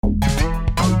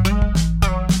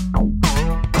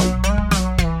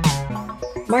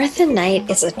Martha Knight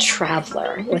is a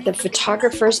traveler with a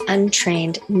photographer's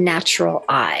untrained natural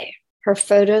eye. Her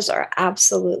photos are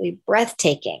absolutely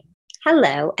breathtaking.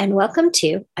 Hello, and welcome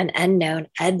to An Unknown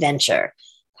Adventure,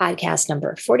 podcast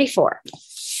number 44.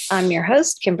 I'm your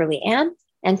host, Kimberly Ann,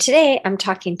 and today I'm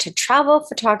talking to travel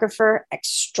photographer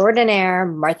extraordinaire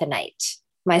Martha Knight.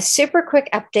 My super quick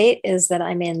update is that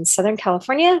I'm in Southern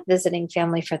California visiting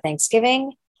family for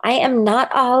Thanksgiving. I am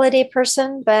not a holiday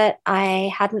person, but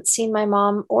I hadn't seen my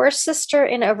mom or sister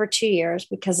in over 2 years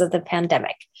because of the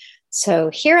pandemic. So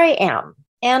here I am.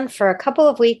 And for a couple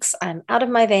of weeks, I'm out of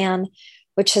my van,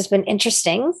 which has been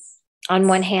interesting. On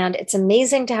one hand, it's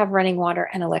amazing to have running water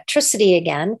and electricity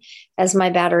again, as my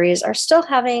batteries are still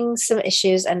having some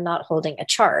issues and not holding a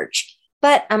charge.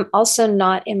 But I'm also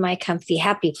not in my comfy,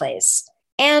 happy place.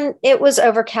 And it was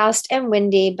overcast and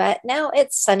windy, but now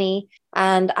it's sunny.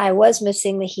 And I was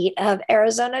missing the heat of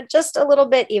Arizona just a little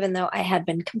bit, even though I had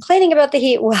been complaining about the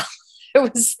heat while I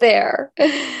was there.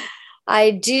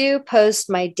 I do post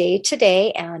my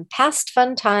day-to-day and past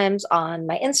fun times on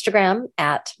my Instagram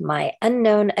at My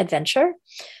Unknown Adventure.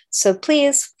 So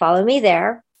please follow me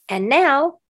there. And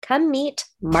now come meet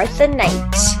Martha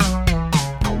Knight.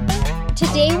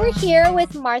 Today we're here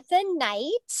with Martha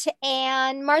Knight.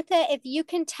 And Martha, if you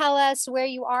can tell us where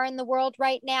you are in the world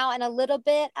right now and a little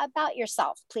bit about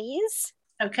yourself, please.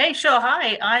 Okay, sure.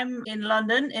 Hi, I'm in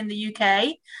London in the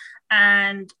UK.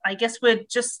 And I guess we're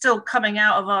just still coming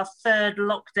out of our third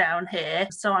lockdown here.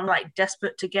 So I'm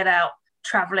desperate to get out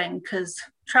traveling, because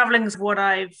traveling is what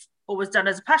I've always done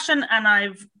as a passion. And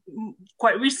I've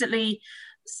quite recently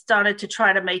started to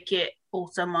try to make it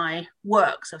also my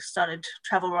work. So I've started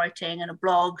travel writing and a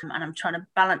blog, and I'm trying to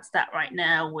balance that right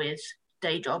now with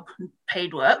day job and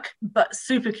paid work, but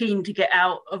super keen to get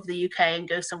out of the UK and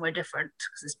go somewhere different,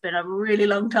 because it's been a really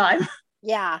long time.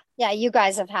 Yeah, you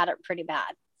guys have had it pretty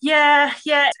bad. Yeah,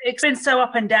 it's been so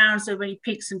up and down, so many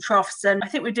peaks and troughs, and I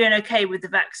think we're doing okay with the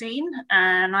vaccine,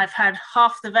 and I've had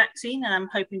half the vaccine and I'm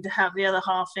hoping to have the other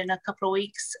half in a couple of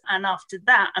weeks, and after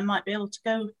that I might be able to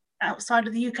go outside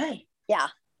of the UK.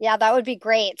 Yeah, that would be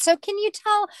great. So can you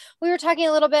tell, we were talking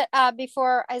a little bit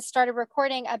before I started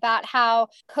recording about how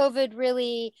COVID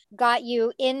really got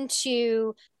you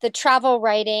into the travel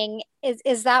writing.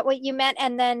 Is that what you meant?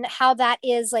 And then how that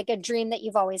is like a dream that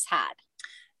you've always had?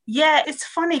 Yeah, it's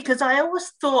funny because I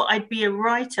always thought I'd be a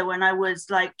writer when I was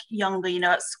younger,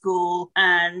 at school.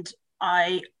 And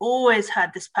I always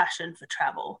had this passion for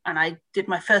travel. And I did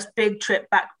my first big trip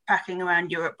backpacking around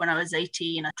Europe when I was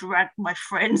 18. I dragged my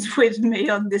friends with me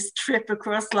on this trip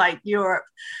across Europe.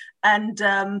 And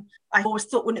I always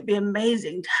thought, wouldn't it be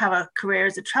amazing to have a career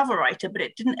as a travel writer? But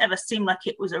it didn't ever seem like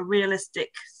it was a realistic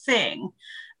thing.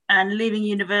 And leaving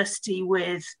university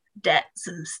with debts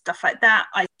and stuff like that,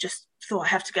 I just thought I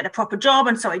have to get a proper job.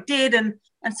 And so I did. And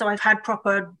so I've had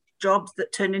proper jobs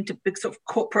that turned into big sort of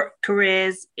corporate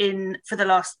careers for the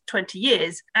last 20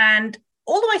 years. And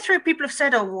all the way through, people have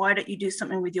said, oh, why don't you do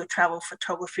something with your travel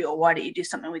photography, or why don't you do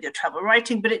something with your travel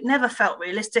writing? But it never felt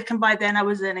realistic. And by then I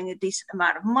was earning a decent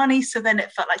amount of money. So then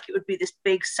it felt like it would be this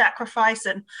big sacrifice.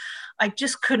 And I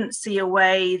just couldn't see a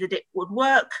way that it would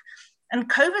work. And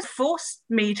COVID forced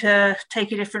me to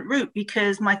take a different route,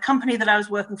 because my company that I was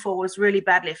working for was really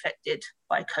badly affected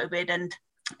by COVID. And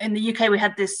in the UK, we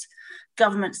had this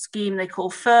government scheme they call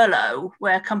furlough,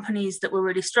 where companies that were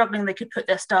really struggling, they could put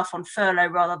their staff on furlough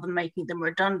rather than making them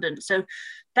redundant. So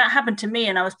that happened to me,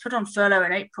 and I was put on furlough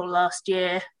in April last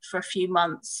year for a few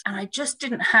months, and I just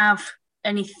didn't have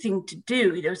anything to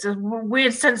do. There was a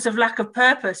weird sense of lack of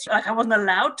purpose. I wasn't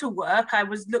allowed to work. I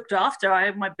was looked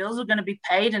after. My bills were going to be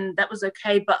paid, and that was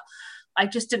okay, but I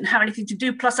just didn't have anything to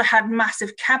do. Plus I had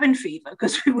massive cabin fever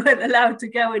because we weren't allowed to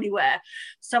go anywhere.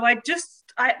 So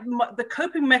the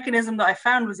coping mechanism that I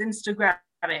found was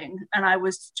Instagramming, and I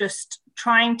was just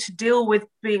trying to deal with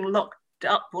being locked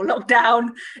up or locked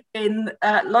down in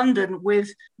London with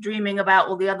dreaming about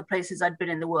all the other places I'd been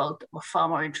in the world that were far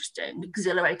more interesting,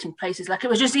 exhilarating places. It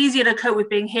was just easier to cope with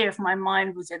being here if my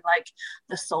mind was in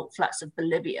the salt flats of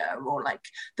Bolivia or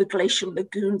the glacial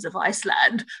lagoons of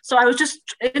Iceland. So I was just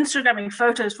Instagramming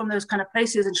photos from those kind of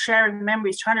places and sharing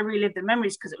memories, trying to relive the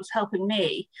memories, because it was helping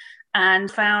me, and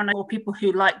found more people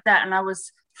who liked that. And I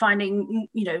was finding,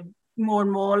 more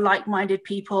and more like-minded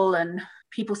people, and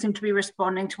people seemed to be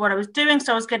responding to what I was doing.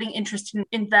 So I was getting interested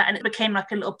in that, and it became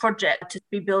like a little project to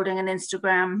be building an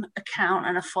Instagram account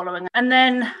and a following. And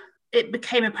then it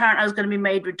became apparent I was going to be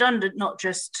made redundant, not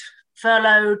just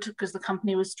furloughed, because the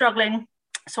company was struggling.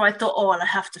 So I thought, oh, well, I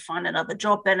have to find another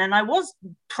job then. And I was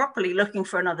properly looking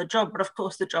for another job, but of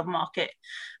course the job market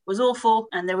was awful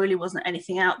and there really wasn't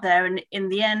anything out there. And in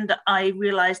the end, I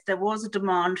realized there was a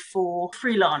demand for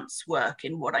freelance work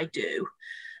in what I do.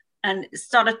 And it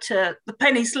started to, the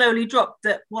penny slowly dropped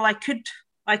that, well, I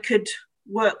could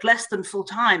work less than full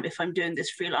time if I'm doing this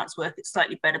freelance work. It's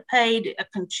slightly better paid. I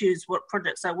can choose what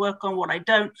projects I work on, what I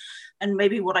don't. And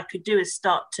maybe what I could do is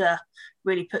start to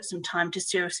really put some time to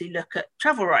seriously look at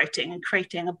travel writing and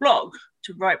creating a blog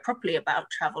to write properly about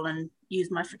travel and use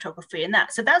my photography in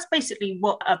that. So that's basically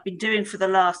what I've been doing for the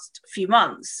last few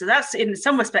months. So that's, in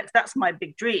some respects, that's my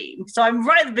big dream. So I'm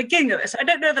right at the beginning of it. So I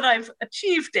don't know that I've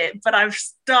achieved it, but I've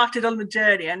started on the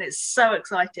journey and it's so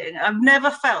exciting. I've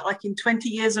never felt like, in 20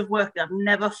 years of work, I've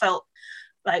never felt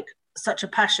like such a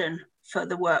passion for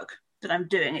the work that I'm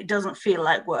doing. It doesn't feel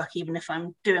like work, even if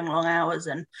I'm doing long hours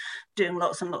and doing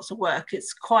lots and lots of work.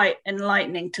 It's quite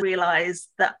enlightening to realize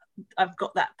that I've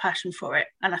got that passion for it.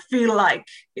 And I feel like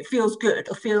it feels good.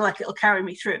 I feel like it'll carry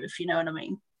me through, if you know what I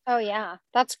mean. Oh yeah,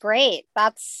 that's great.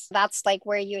 That's like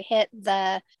where you hit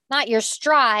the, not your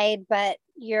stride, but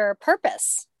your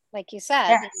purpose, like you said.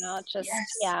 Yes. You know, just Yes.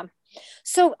 yeah.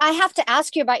 So I have to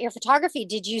ask you about your photography.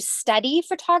 Did you study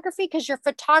photography? Because your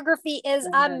photography is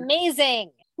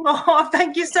amazing. Oh,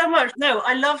 thank you so much. No,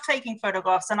 I love taking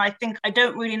photographs, and I think I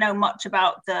don't really know much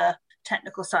about the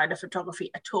technical side of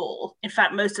photography at all. In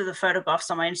fact, most of the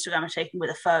photographs on my Instagram are taken with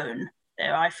a phone.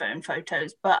 They're iPhone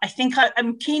photos, but I think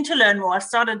I'm keen to learn more. I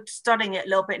started studying it a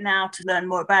little bit now to learn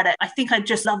more about it. I think I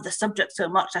just love the subject so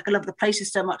much. Like, I love the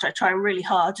places so much. I try really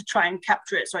hard to try and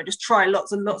capture it. So I just try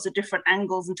lots and lots of different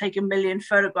angles and take a million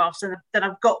photographs. And then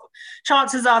I've got,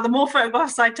 chances are the more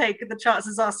photographs I take, the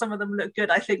chances are some of them look good,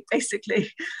 I think,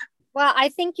 basically. Well, I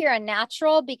think you're a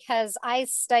natural because I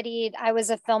was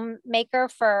a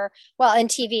filmmaker for, well, in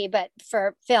TV, but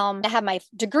for film. I have my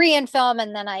degree in film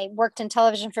and then I worked in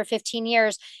television for 15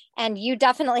 years. And you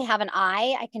definitely have an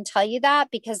eye. I can tell you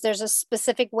that because there's a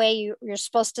specific way you're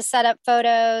supposed to set up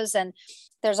photos, and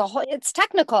there's a whole, it's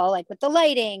technical, like with the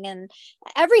lighting and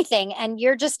everything. And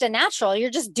you're just a natural. You're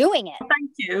just doing it.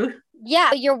 Thank you.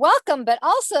 Yeah, you're welcome. But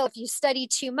also, if you study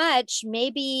too much,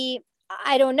 maybe,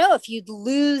 I don't know, if you'd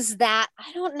lose that,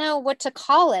 I don't know what to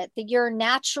call it, your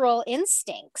natural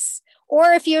instincts,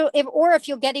 or if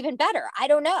you'll get even better. I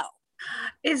don't know.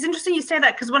 It's interesting you say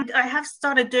that, because when I have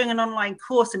started doing an online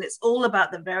course, and it's all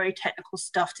about the very technical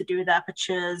stuff to do with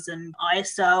apertures and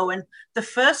ISO. And the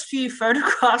first few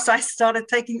photographs I started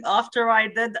taking after I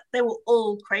did, they were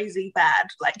all crazy bad,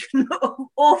 like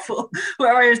awful,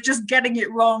 where I was just getting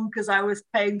it wrong because I was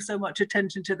paying so much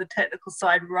attention to the technical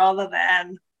side rather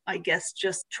than, I guess,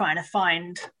 just trying to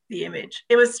find the image.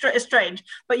 It was strange,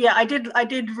 but yeah, I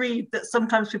did read that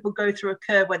sometimes people go through a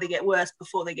curve where they get worse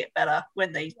before they get better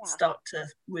when they start to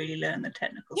really learn the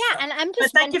technical stuff. And I'm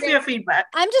just, but thank you for your feedback.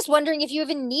 I'm just wondering if you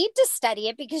even need to study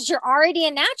it because you're already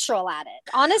a natural at it.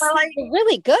 Honestly, you're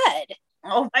really good.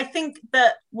 Oh, I think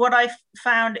that what I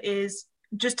found is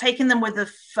just taking them with a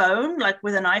phone, like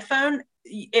with an iPhone,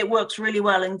 it works really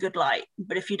well in good light.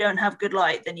 But if you don't have good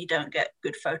light, then you don't get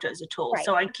good photos at all. Right.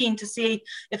 So I'm keen to see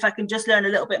if I can just learn a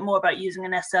little bit more about using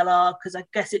an SLR, because I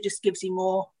guess it just gives you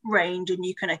more range and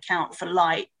you can account for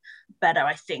light better,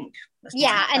 I think.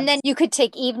 Yeah, and then you could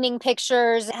take evening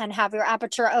pictures and have your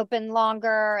aperture open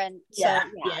longer, and yeah,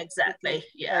 exactly.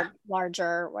 Yeah,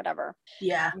 larger, whatever.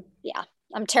 Yeah.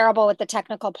 I'm terrible with the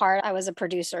technical part. I was a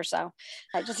producer, so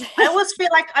I always feel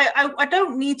like I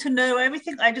don't need to know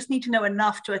everything. I just need to know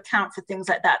enough to account for things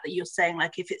like that you're saying,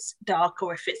 like if it's dark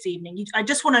or if it's evening. I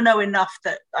just want to know enough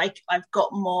that I've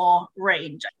got more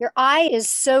range. Your eye is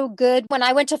so good. When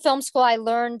I went to film school, I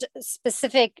learned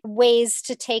specific ways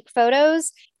to take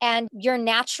photos, and you're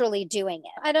naturally doing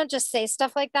it. I don't just say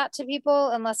stuff like that to people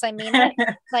unless I mean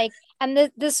it.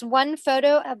 And this one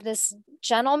photo of this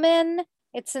gentleman,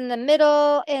 it's in the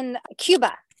middle in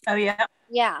Cuba. Oh, yeah.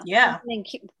 Yeah.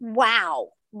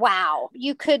 Wow.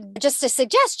 You could, just a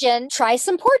suggestion, try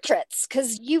some portraits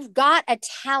because you've got a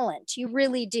talent. You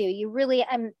really do. You really,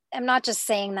 I'm not just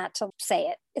saying that to say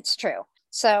it. It's true.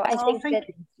 So I think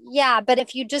that, but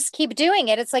if you just keep doing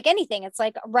it, it's like anything. It's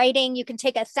like writing. You can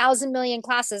take 1,000 million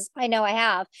classes. I know I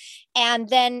have. And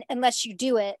then unless you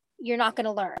do it, you're not going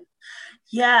to learn.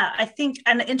 Yeah, I think,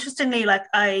 and interestingly,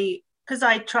 because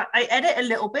I edit a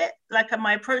little bit, like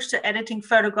my approach to editing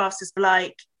photographs is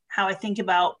like how I think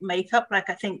about makeup. Like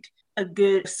I think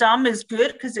some is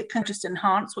good because it can just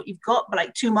enhance what you've got, but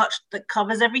like too much that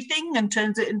covers everything and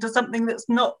turns it into something that's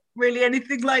not really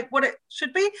anything like what it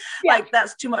should be. Yeah. Like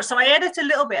that's too much. So I edit a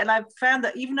little bit, and I've found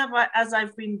that even as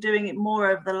I've been doing it more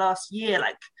over the last year,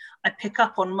 like I pick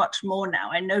up on much more now.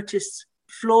 I notice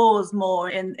flaws more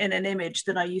in an image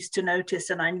than I used to notice.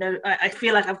 And I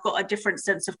feel like I've got a different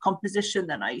sense of composition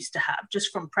than I used to have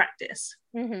just from practice.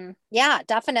 Mm-hmm. Yeah,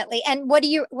 definitely. And what are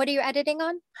you editing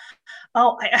on?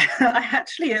 Oh, I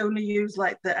actually only use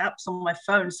like the apps on my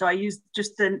phone. So I use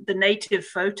just the native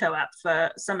photo app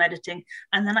for some editing.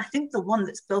 And then I think the one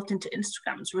that's built into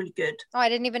Instagram is really good. Oh, I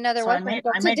didn't even know there So was one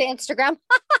built into Instagram.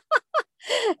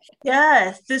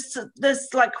 Yeah, there's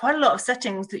like quite a lot of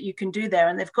settings that you can do there,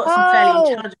 and they've got some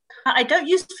fairly intelligent. I don't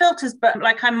use filters, but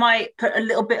like I might put a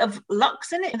little bit of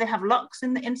lux in it. They have lux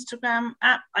in the Instagram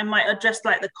app. I might adjust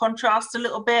like the contrast a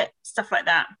little bit, stuff like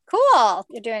that. Cool.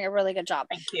 You're doing a really good job.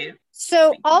 Thank you.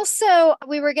 So also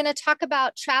we were going to talk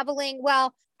about traveling.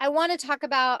 Well, I want to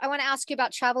ask you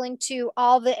about traveling to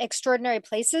all the extraordinary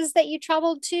places that you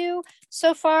traveled to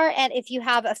so far, and if you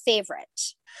have a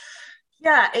favorite.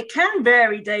 Yeah, it can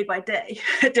vary day by day,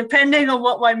 depending on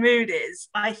what my mood is.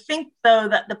 I think, though,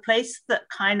 that the place that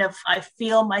kind of I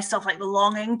feel myself like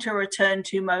longing to return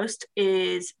to most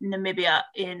is Namibia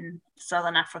in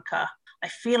Southern Africa. I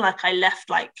feel like I left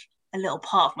like a little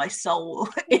part of my soul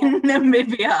in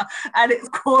Namibia, and it's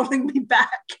calling me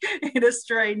back in a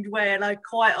strange way. And I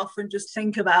quite often just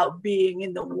think about being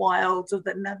in the wilds of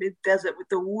the Namib Desert with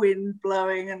the wind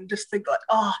blowing and just think like,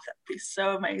 oh, that'd be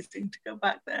so amazing to go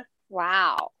back there.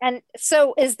 Wow. And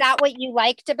so is that what you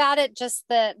liked about it? Just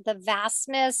the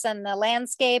vastness and the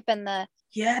landscape and the...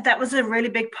 Yeah, that was a really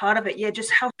big part of it. Yeah,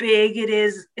 just how big it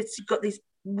is. It's got these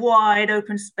wide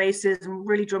open spaces and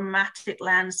really dramatic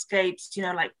landscapes, you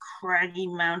know, like craggy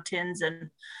mountains and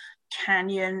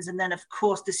canyons. And then, of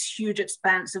course, this huge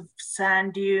expanse of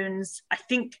sand dunes. I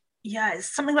think, yeah,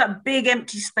 it's something about big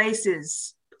empty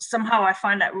spaces. Somehow I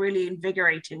find that really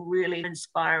invigorating, really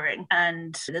inspiring.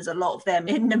 And there's a lot of them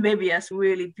in Namibia. It's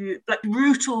really like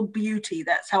brutal beauty.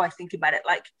 That's how I think about it.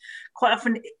 Like quite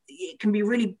often it can be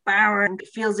really barren. It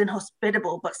feels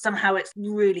inhospitable, but somehow it's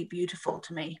really beautiful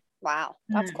to me. Wow.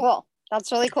 That's cool.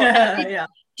 That's really cool. Yeah.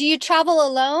 Do you travel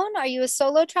alone? Are you a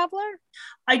solo traveler?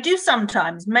 I do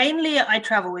sometimes. Mainly I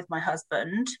travel with my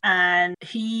husband, and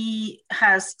he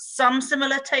has some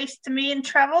similar taste to me in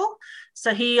travel.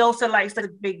 So he also likes the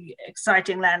big,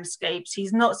 exciting landscapes.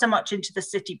 He's not so much into the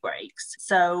city breaks.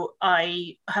 So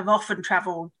I have often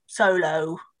traveled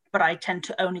solo, but I tend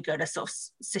to only go to sort of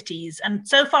cities. And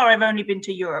so far, I've only been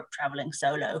to Europe traveling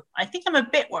solo. I think I'm a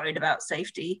bit worried about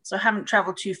safety, so I haven't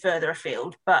traveled too further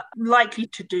afield, but likely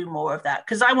to do more of that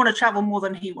because I want to travel more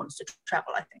than he wants to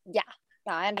travel, I think. Yeah.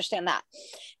 No, I understand that.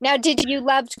 Now, did you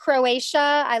loved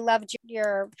Croatia? I loved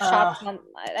your shop.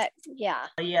 Yeah.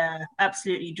 Yeah,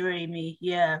 absolutely dreamy.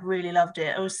 Yeah, really loved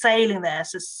it. I was sailing there.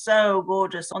 So it's so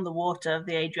gorgeous on the water of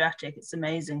the Adriatic. It's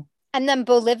amazing. And then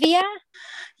Bolivia?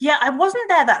 Yeah, I wasn't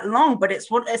there that long, but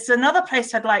it's another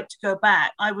place I'd like to go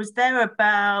back. I was there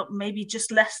about maybe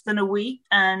just less than a week.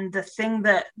 And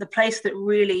the place that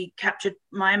really captured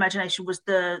my imagination was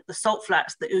the salt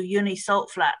flats, the Uyuni salt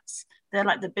flats. They're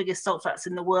like the biggest salt flats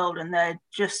in the world, and they're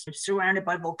just surrounded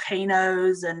by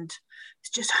volcanoes, and it's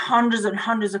just hundreds and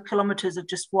hundreds of kilometers of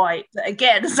just white. That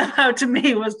again, somehow to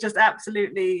me was just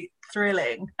absolutely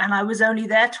thrilling. And I was only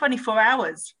there 24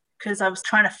 hours because I was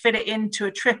trying to fit it into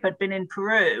a trip. I'd been in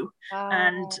Peru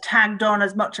and tagged on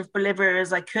as much of Bolivia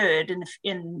as I could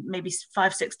in maybe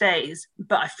 5-6 days.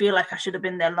 But I feel like I should have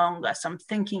been there longer. So I'm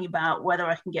thinking about whether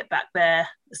I can get back there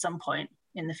at some point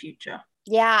in the future.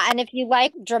 Yeah. And if you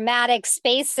like dramatic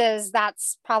spaces,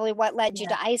 that's probably what led you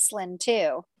to Iceland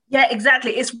too. Yeah,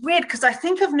 exactly. It's weird because I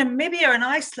think of Namibia and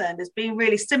Iceland as being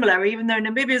really similar, even though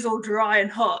Namibia is all dry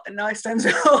and hot and Iceland's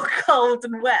all cold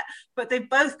and wet. But they've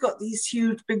both got these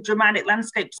huge, big dramatic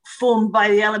landscapes formed by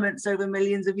the elements over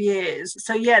millions of years.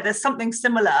 So yeah, there's something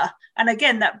similar. And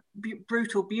again, that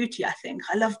brutal beauty, I think.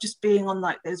 I love just being on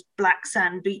like those black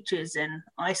sand beaches in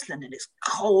Iceland, and it's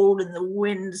cold and the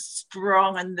wind's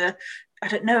strong and I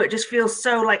don't know, it just feels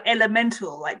so like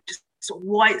elemental, like just sort of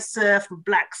white surf and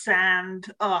black sand.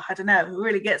 Oh, I don't know. It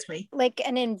really gets me. Like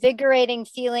an invigorating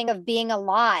feeling of being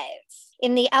alive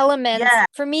in the elements. Yeah.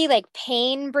 For me, like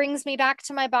pain brings me back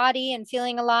to my body and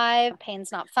feeling alive.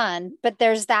 Pain's not fun, but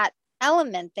there's that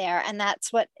element there. And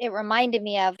that's what it reminded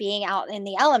me of, being out in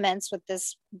the elements with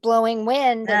this blowing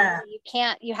wind. Yeah.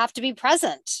 And you have to be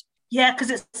present. Yeah, because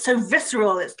it's so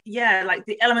visceral. It's like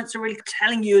the elements are really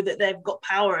telling you that they've got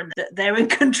power and that they're in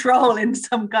control in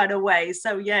some kind of way.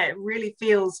 So yeah, it really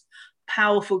feels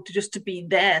powerful to be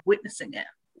there witnessing it.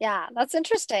 Yeah, that's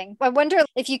interesting. I wonder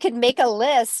if you could make a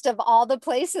list of all the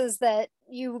places that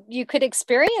you could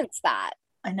experience that.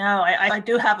 I know. I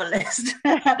do have a list.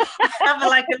 I have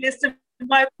a list of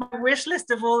my wish list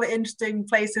of all the interesting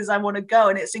places I want to go.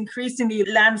 And it's increasingly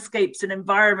landscapes and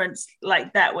environments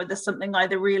like that, where there's something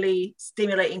either really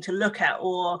stimulating to look at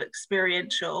or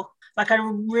experiential. Like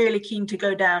I'm really keen to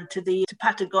go down to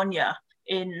Patagonia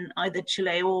in either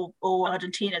Chile or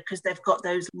Argentina, because they've got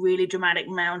those really dramatic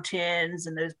mountains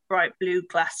and those bright blue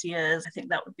glaciers. I think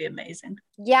that would be amazing.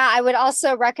 Yeah, I would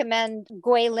also recommend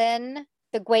Guilin,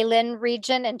 the Guilin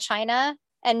region in China,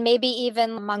 and maybe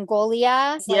even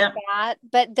Mongolia, like that.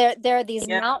 But there are these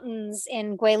mountains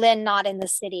in Guilin, not in the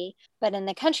city, but in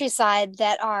the countryside,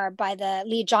 that are by the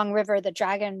Lijiang River, the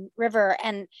Dragon River.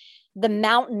 And the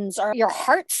mountains are, your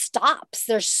heart stops.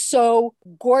 They're so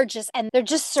gorgeous, and they're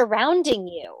just surrounding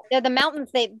you. They're the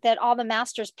mountains that all the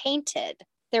masters painted.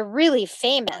 They're really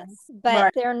famous,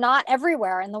 but they're not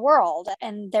everywhere in the world,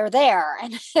 and they're there.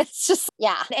 And it's just,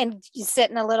 And you sit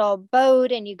in a little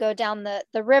boat and you go down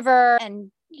the river,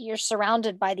 and you're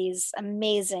surrounded by these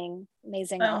amazing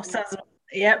mountains.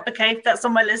 Okay, that's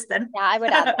on my list then. Yeah, I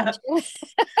would add that too.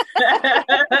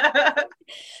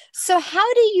 So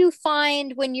how do you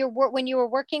find when you were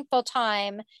working full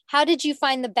time, how did you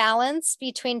find the balance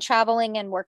between traveling and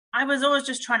work? I was always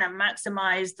just trying to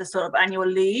maximize the sort of annual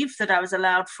leave that I was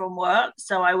allowed from work.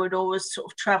 So I would always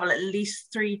sort of travel at least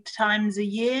 3 times a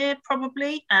year,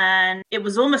 probably. And it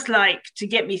was almost like, to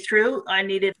get me through, I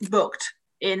needed booked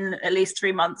in at least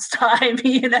 3 months' time,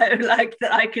 like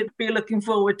that I could be looking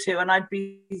forward to. And I'd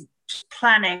be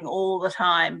planning all the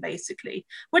time, basically,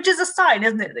 which is a sign,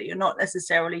 isn't it, that you're not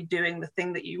necessarily doing the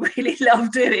thing that you really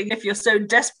love doing if you're so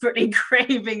desperately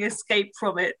craving escape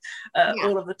from it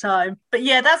all of the time. But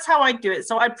yeah, that's how I do it.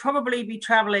 So I'd probably be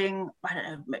traveling, I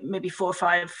don't know, maybe 4 or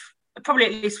 5, probably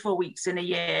at least 4 weeks in a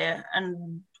year,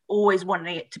 and always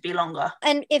wanting it to be longer.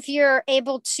 And if you're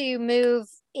able to move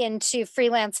into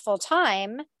freelance full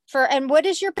time, and what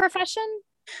is your profession?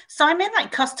 So I'm in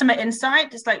like customer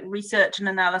insight, it's like research and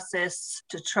analysis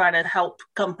to try to help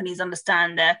companies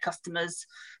understand their customers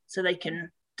so they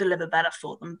can deliver better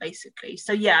for them, basically.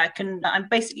 So yeah, I'm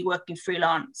basically working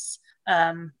freelance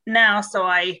now. So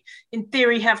I, in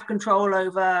theory, have control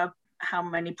over how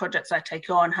many projects I take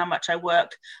on, how much I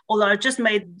work. Although I've just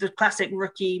made the classic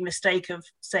rookie mistake of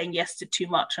saying yes to too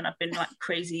much, and I've been like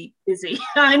crazy busy.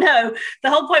 I know the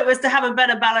whole point was to have a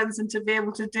better balance and to be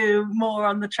able to do more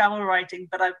on the travel writing,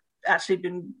 but I've actually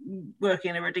been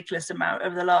working a ridiculous amount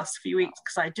over the last few weeks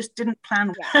because I just didn't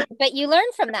plan. But you learn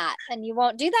from that and you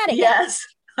won't do that again. Yes,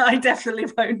 I definitely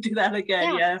won't do that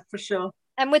again. Yeah, for sure.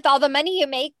 And with all the money you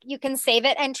make, you can save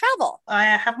it and travel. I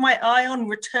have my eye on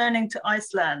returning to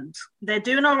Iceland. They're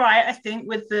doing all right, I think,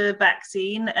 with the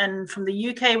vaccine. And from the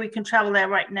UK, we can travel there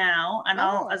right now. And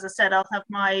as I said, I'll have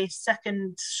my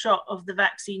second shot of the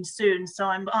vaccine soon. So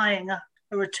I'm eyeing a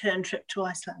return trip to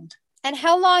Iceland. And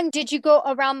how long did you go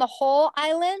around the whole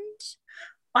island?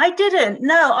 I didn't.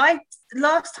 No,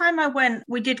 last time I went,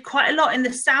 we did quite a lot in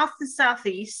the south and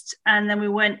southeast, and then we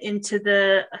went into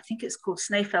I think it's called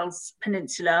Snæfell's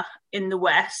Peninsula in the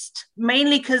west,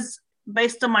 mainly because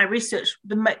based on my research,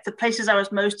 the places I was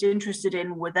most interested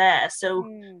in were there. So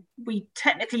we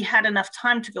technically had enough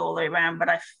time to go all the way around, but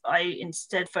I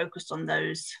instead focused on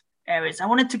those areas. I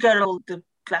wanted to go to all the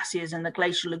glaciers and the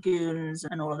glacial lagoons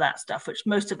and all of that stuff, which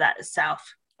most of that is south.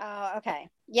 Oh, okay.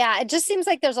 Yeah, it just seems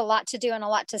like there's a lot to do and a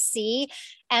lot to see.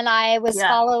 And I was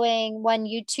following one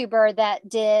YouTuber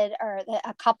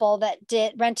a couple that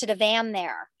rented a van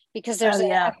there, because there's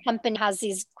a company has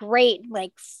these great,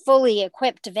 like fully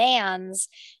equipped vans,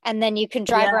 and then you can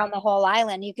drive around the whole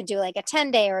island. You could do like a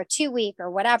 10-day or a 2-week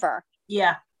or whatever.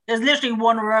 Yeah. There's literally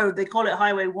one road. They call it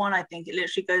Highway 1, I think. It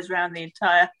literally goes around the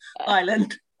entire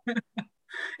island.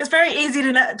 It's very easy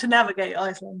to navigate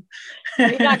Iceland.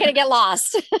 You're not going to get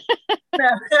lost.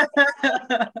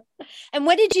 And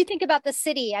what did you think about the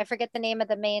city? I forget the name of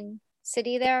the main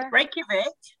city there.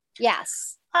 Reykjavik.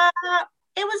 Yes.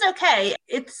 It was okay.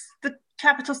 It's the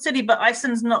capital city, but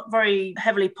Iceland's not very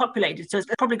heavily populated, so it's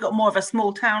probably got more of a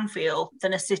small town feel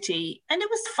than a city. And it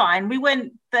was fine. We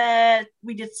went there.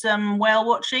 We did some whale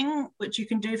watching, which you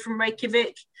can do from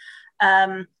Reykjavik.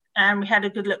 And we had a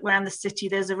good look around the city.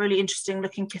 There's a really interesting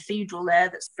looking cathedral there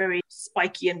that's very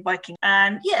spiky and Viking.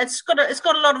 And yeah, it's got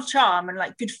a lot of charm and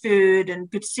like good food and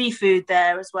good seafood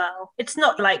there as well. It's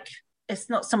not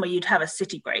somewhere you'd have a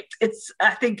city break. I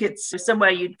think it's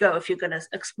somewhere you'd go if you're going to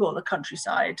explore the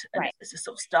countryside. And it's a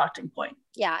sort of starting point.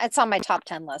 Yeah, it's on my top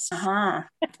 10 list.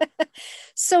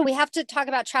 So we have to talk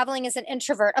about traveling as an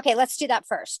introvert. Okay, let's do that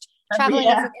first. traveling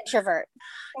as Yeah. an introvert.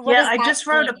 What Yeah, does I that just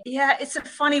wrote mean? it's a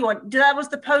funny one. That was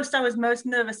the post I was most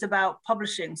nervous about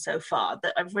publishing so far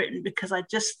that I've written, because I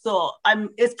just thought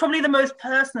it's probably the most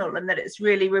personal, and that it's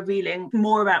really revealing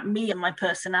more about me and my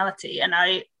personality. And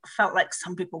I felt like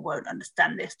some people won't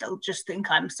understand this. They'll just think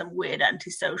I'm some weird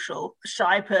antisocial,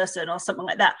 shy person or something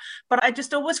like that. But I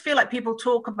just always feel like people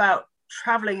talk about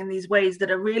traveling in these ways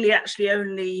that are really actually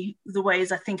only the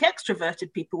ways I think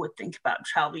extroverted people would think about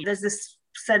travel. There's this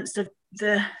sense of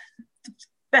the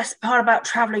best part about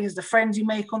traveling is the friends you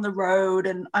make on the road.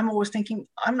 And I'm always thinking,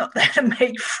 I'm not there to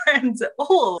make friends at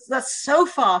all. That's so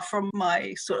far from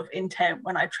my sort of intent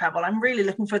when I travel. I'm really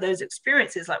looking for those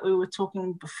experiences, like we were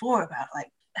talking before about, like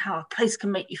how a place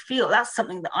can make you feel. That's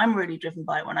something that I'm really driven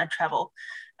by when I travel.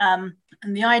 And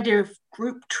the idea of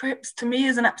group trips to me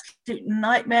is an absolute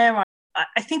nightmare.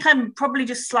 I think I'm probably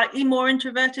just slightly more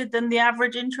introverted than the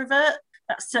average introvert.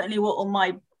 That's certainly what all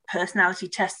my personality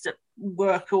tests at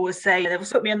work always say. They will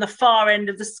put me on the far end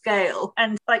of the scale,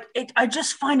 and I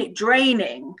just find it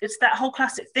draining. It's that whole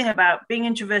classic thing about being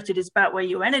introverted is about where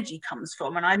your energy comes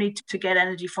from, and I need to get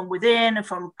energy from within and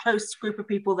from a close group of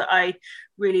people that I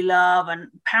really love, and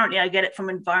apparently I get it from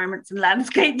environments and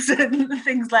landscapes and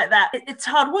things like that. It's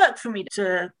hard work for me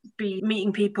to be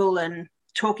meeting people and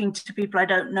talking to people I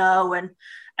don't know, and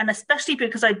especially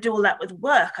because I do all that with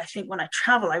work. I think when I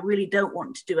travel, I really don't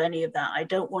want to do any of that. I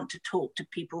don't want to talk to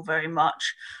people very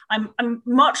much. I'm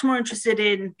much more interested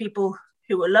in people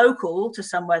who are local to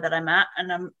somewhere that I'm at,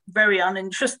 and I'm very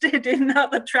uninterested in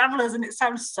other travelers. And it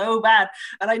sounds so bad,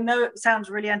 and I know it sounds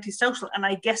really antisocial, and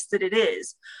I guess that it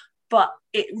is, but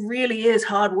it really is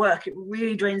hard work. It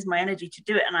really drains my energy to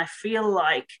do it, and I feel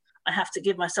like I have to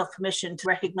give myself permission to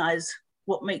recognize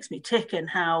what makes me tick and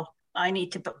how I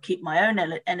need to keep my own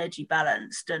energy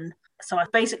balanced. And so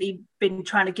I've basically been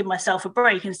trying to give myself a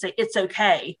break and say it's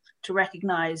okay to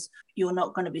recognize you're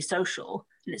not going to be social,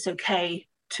 and it's okay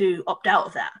to opt out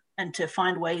of that and to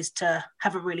find ways to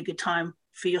have a really good time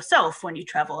for yourself when you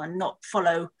travel, and not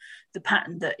follow the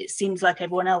pattern that it seems like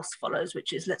everyone else follows,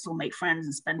 which is let's all make friends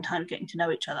and spend time getting to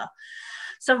know each other.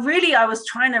 So really I was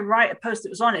trying to write a post that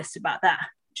was honest about that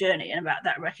journey and about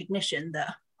that recognition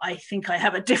that I think I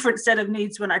have a different set of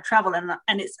needs when I travel,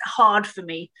 and it's hard for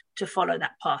me to follow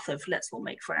that path of let's all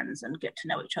make friends and get to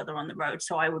know each other on the road.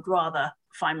 So I would rather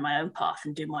find my own path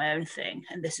and do my own thing,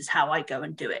 and this is how I go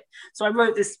and do it. So I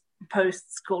wrote this post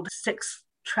called 6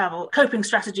 Travel Coping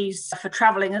Strategies for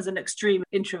Traveling as an Extreme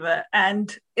Introvert,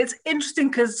 and it's interesting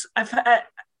because I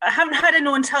haven't had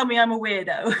anyone tell me I'm a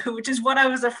weirdo, which is what I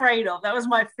was afraid of. That was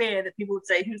my fear, that people would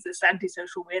say, who's this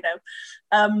antisocial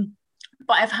weirdo?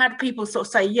 But I've had people sort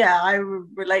of say, yeah, I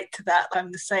relate to that.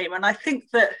 I'm the same. And I think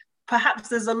that perhaps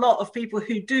there's a lot of people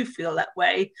who do feel that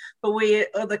way, but we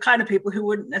are the kind of people who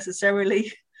wouldn't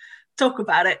necessarily talk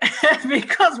about it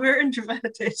because we're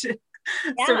introverted.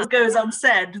 Yeah. So it goes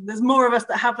unsaid. There's more of us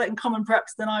that have that in common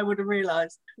perhaps than I would have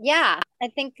realized. Yeah, I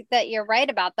think that you're right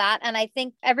about that. And I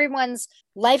think everyone's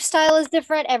lifestyle is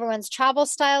different. Everyone's travel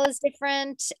style is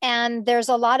different. And there's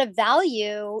a lot of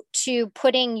value to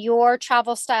putting your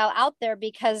travel style out there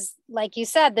because, like you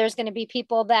said, there's going to be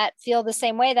people that feel the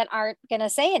same way that aren't going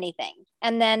to say anything.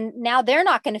 And then now they're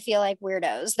not going to feel like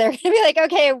weirdos. They're going to be like,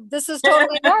 okay, this is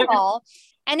totally normal.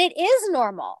 And it is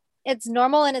normal. It's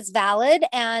normal and it's valid.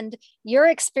 And your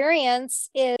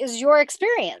experience is your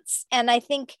experience. And I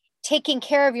think taking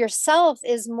care of yourself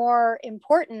is more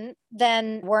important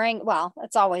than worrying. Well,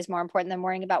 it's always more important than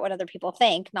worrying about what other people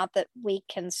think. Not that we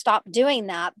can stop doing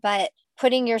that, but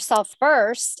putting yourself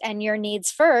first and your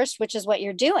needs first, which is what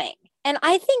you're doing. And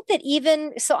I think that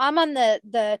even, so I'm on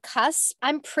the cusp,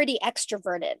 I'm pretty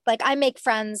extroverted. Like I make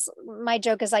friends. My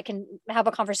joke is I can have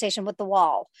a conversation with the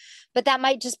wall, but that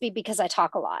might just be because I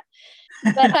talk a lot.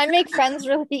 But I make friends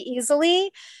really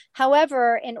easily.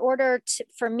 However, in order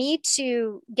for me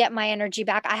to get my energy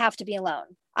back, I have to be alone.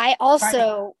 I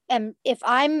also am, if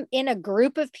I'm in a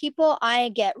group of people, I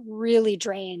get really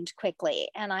drained quickly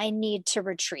and I need to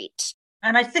retreat.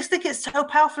 And I just think it's so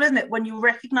powerful, isn't it, when you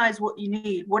recognize what you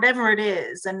need, whatever it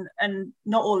is, and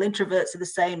not all introverts are the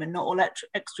same and not all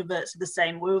extroverts are the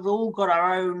same. We've all got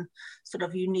our own sort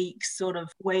of unique sort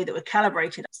of way that we're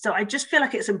calibrated. So I just feel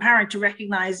like it's empowering to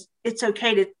recognize it's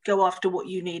okay to go after what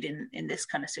you need in this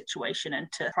kind of situation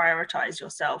and to prioritize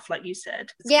yourself, like you said.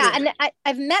 Yeah. Good. And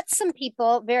I've met some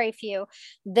people, very few,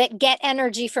 that get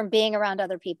energy from being around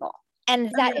other people.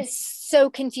 And that is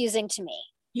so confusing to me.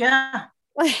 Yeah.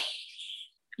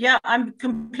 Yeah, I'm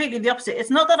completely the opposite. It's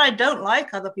not that I don't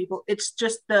like other people. It's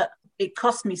just that it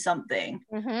costs me something.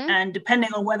 Mm-hmm. And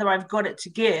depending on whether I've got it to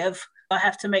give, I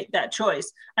have to make that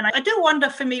choice. And I do wonder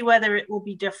for me whether it will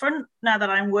be different now that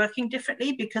I'm working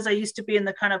differently, because I used to be in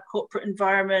the kind of corporate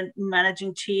environment,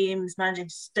 managing teams, managing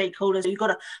stakeholders. You've got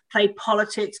to play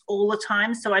politics all the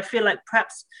time. So I feel like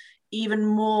perhaps even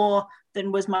more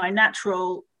than was my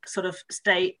natural sort of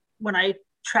state when I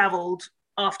traveled.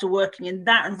 After working in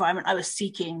that environment, I was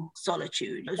seeking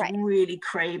solitude. I was really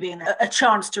craving a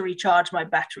chance to recharge my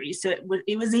batteries. So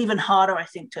it was even harder, I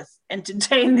think, to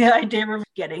entertain the idea of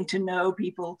getting to know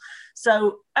people.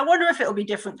 So I wonder if it'll be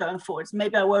different going forwards.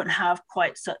 Maybe I won't have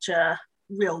quite such a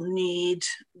real need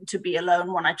to be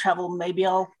alone when I travel. Maybe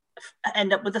I'll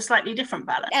end up with a slightly different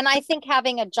balance. And I think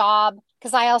having a job,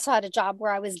 because I also had a job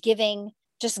where I was giving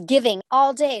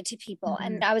all day to people. Mm-hmm.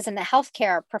 And I was in the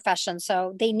healthcare profession,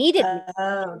 so they needed me.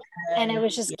 Okay. And I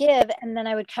was just give. And then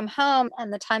I would come home,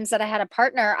 and the times that I had a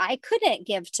partner, I couldn't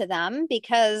give to them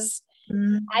because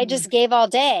I just gave all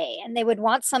day, and they would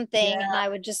want something. And I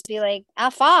would just be like,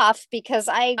 F off, because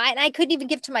I couldn't even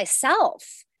give to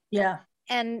myself. Yeah.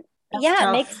 And that's tough.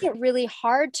 It makes it really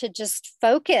hard to just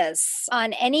focus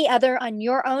on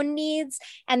your own needs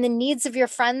and the needs of your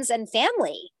friends and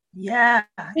family. Yeah,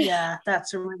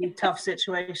 that's a really tough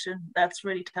situation. That's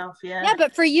really tough. Yeah,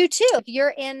 but for you too, if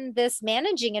you're in this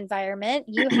managing environment,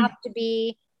 you have to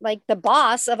be like the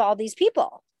boss of all these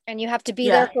people, and you have to be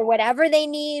there for whatever they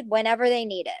need, whenever they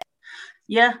need it.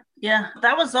 Yeah.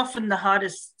 That was often the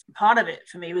hardest part of it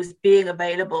for me, was being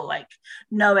available, like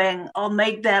knowing I'll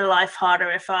make their life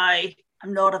harder if I'm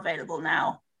not available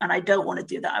now. And I don't want to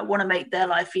do that. I want to make their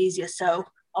life easier. So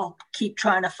I'll keep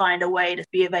trying to find a way to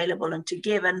be available and to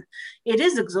give. And it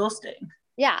is exhausting.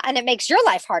 Yeah. And it makes your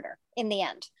life harder in the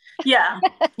end. Yeah.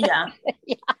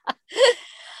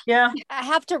 Yeah. I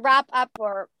have to wrap up,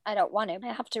 or I don't want to.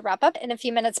 I have to wrap up in a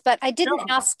few minutes, but I didn't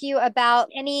ask you about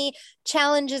any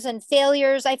challenges and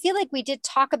failures. I feel like we did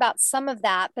talk about some of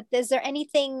that, but is there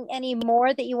any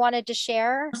more that you wanted to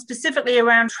share? Specifically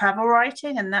around travel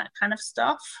writing and that kind of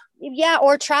stuff? Yeah,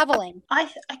 or traveling. I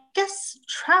guess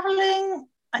traveling,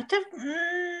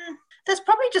 there's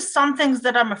probably just some things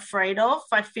that I'm afraid of.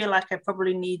 I feel like I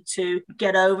probably need to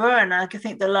get over. And I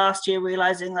think the last year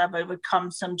realizing that I've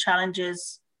overcome some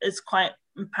challenges is quite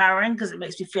empowering, because it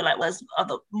makes me feel like there's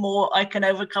more I can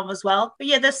overcome as well. But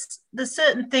yeah, there's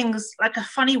certain things, like a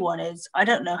funny one is I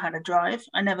don't know how to drive.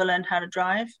 I never learned how to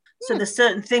drive. So there's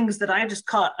certain things that I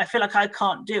feel like I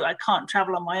can't do. I can't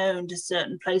travel on my own to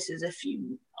certain places if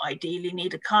you ideally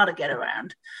need a car to get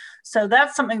around. So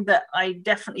that's something that I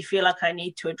definitely feel like I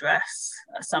need to address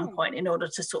at some point in order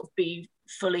to sort of be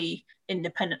fully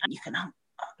independent. And you can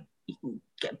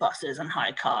get buses and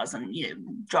hire cars and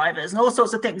drivers and all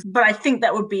sorts of things, but I think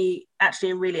that would be actually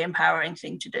a really empowering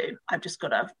thing to do. I've just got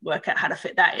to work out how to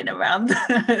fit that in around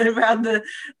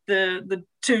the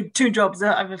two jobs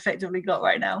that I've effectively got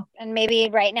right now. And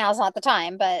maybe right now is not the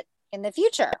time, but in the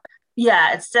future.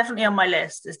 Yeah, it's definitely on my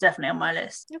list.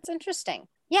 That's interesting.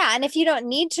 Yeah, and if you don't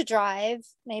need to drive,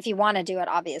 if you want to do it,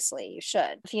 obviously you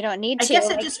should. If you don't need to, I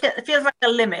guess it feels like a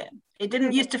limit. It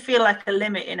didn't used to feel like a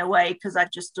limit in a way, because I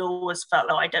just always felt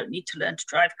like I don't need to learn to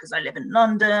drive because I live in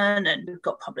London and we've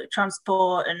got public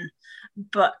transport.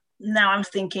 But now I'm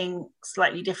thinking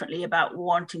slightly differently about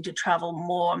wanting to travel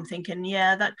more. I'm thinking,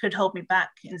 that could hold me back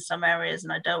in some areas,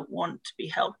 and I don't want to be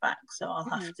held back. So I'll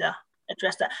have to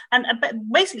address that. And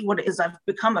basically what it is, I've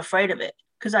become afraid of it,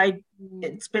 because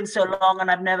it's been so long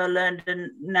and I've never learned, and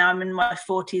now I'm in my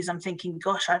 40s. I'm thinking,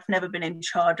 gosh, I've never been in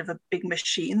charge of a big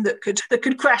machine that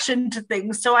could crash into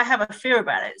things. So I have a fear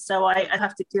about it. So I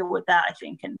have to deal with that, I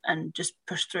think, and just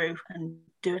push through and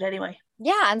do it anyway.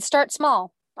 Yeah, and start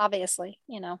small, obviously,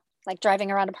 like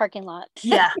driving around a parking lot.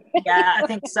 Yeah, I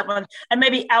think someone, and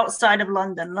maybe outside of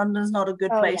London. London's not a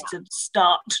good place to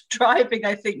start driving.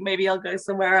 I think maybe I'll go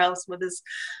somewhere else where there's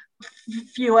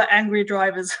fewer angry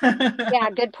drivers. Yeah,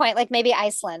 good point. Like maybe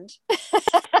Iceland.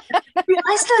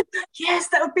 Iceland, yes,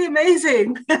 that would be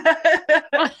amazing.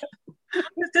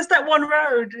 It's just that one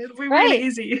road. It'll be really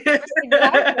easy.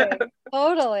 Exactly.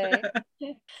 Totally.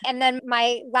 And then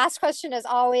my last question is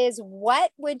always,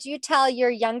 what would you tell your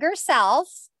younger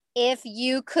self if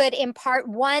you could impart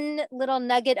one little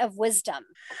nugget of wisdom?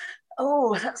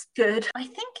 Oh, that's good. I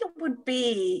think it would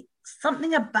be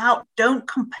something about don't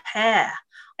compare.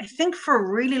 I think for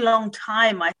a really long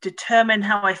time, I determined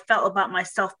how I felt about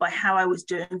myself by how I was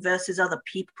doing versus other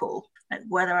people, like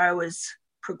whether I was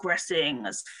progressing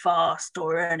as fast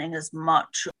or earning as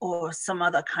much or some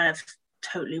other kind of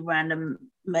totally random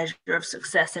measure of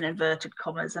success in inverted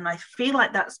commas. And I feel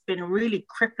like that's been really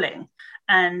crippling.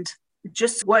 And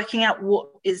just working out what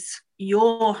is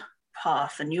your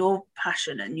path and your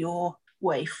passion and your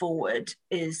way forward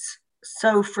is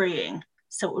so freeing.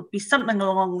 So it would be something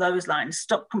along those lines.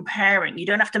 Stop comparing. You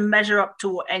don't have to measure up to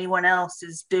what anyone else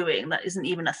is doing. That isn't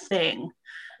even a thing.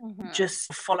 Mm-hmm.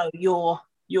 Just follow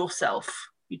yourself.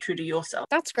 Be true to yourself.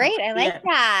 That's great. I like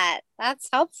that. That's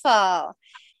helpful.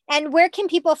 And where can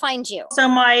people find you? So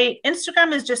my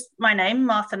Instagram is just my name,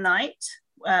 Martha Knight,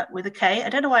 with a K. I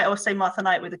don't know why I always say Martha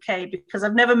Knight with a K, because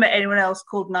I've never met anyone else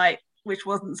called Knight which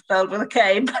wasn't spelled with a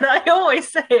K, but I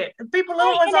always say it. People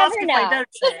always ask if I don't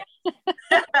say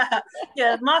it.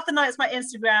 Yeah, Martha Knight's my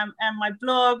Instagram, and my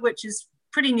blog, which is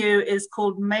pretty new, is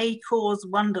called May Cause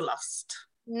Wanderlust.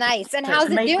 Nice. And so how's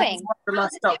it doing?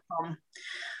 Maycausewanderlust.com.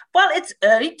 Well, it's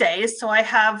early days, so I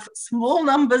have small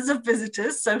numbers of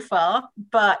visitors so far,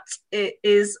 but it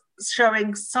is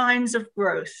showing signs of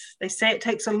growth. They say it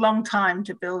takes a long time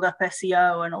to build up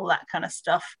SEO and all that kind of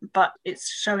stuff, but it's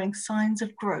showing signs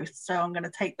of growth. So I'm going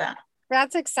to take that.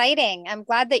 That's exciting. I'm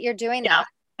glad that you're doing that.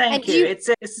 Thank you. It's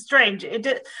strange.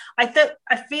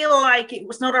 I feel like it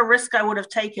was not a risk I would have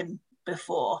taken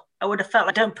before. I would have felt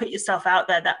like, don't put yourself out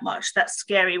there that much. That's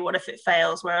scary. What if it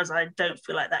fails? Whereas I don't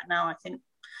feel like that now. I think,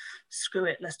 screw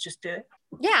it, let's just do it.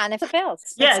 Yeah, and if it fails.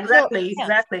 Yeah, exactly.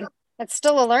 It's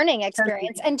still a learning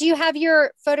experience. And do you have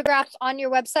your photographs on your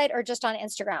website or just on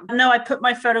Instagram? No, I put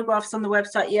my photographs on the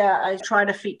website. Yeah, I try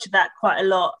to feature that quite a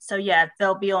lot. So yeah,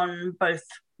 they'll be on both.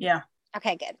 Yeah.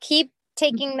 Okay, good. Keep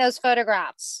taking those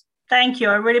photographs. Thank you.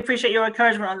 I really appreciate your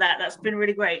encouragement on that. That's been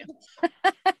really great.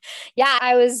 Yeah,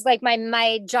 I was like,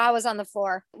 my jaw was on the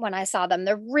floor when I saw them.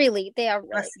 They are really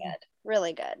good.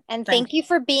 Really good. And thank you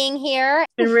for being here.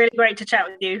 It's been really great to chat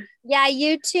with you. Yeah,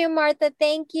 you too, Martha.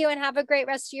 Thank you. And have a great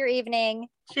rest of your evening.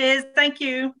 Cheers. Thank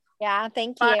you. Yeah,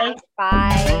 thank Bye. you.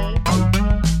 Bye.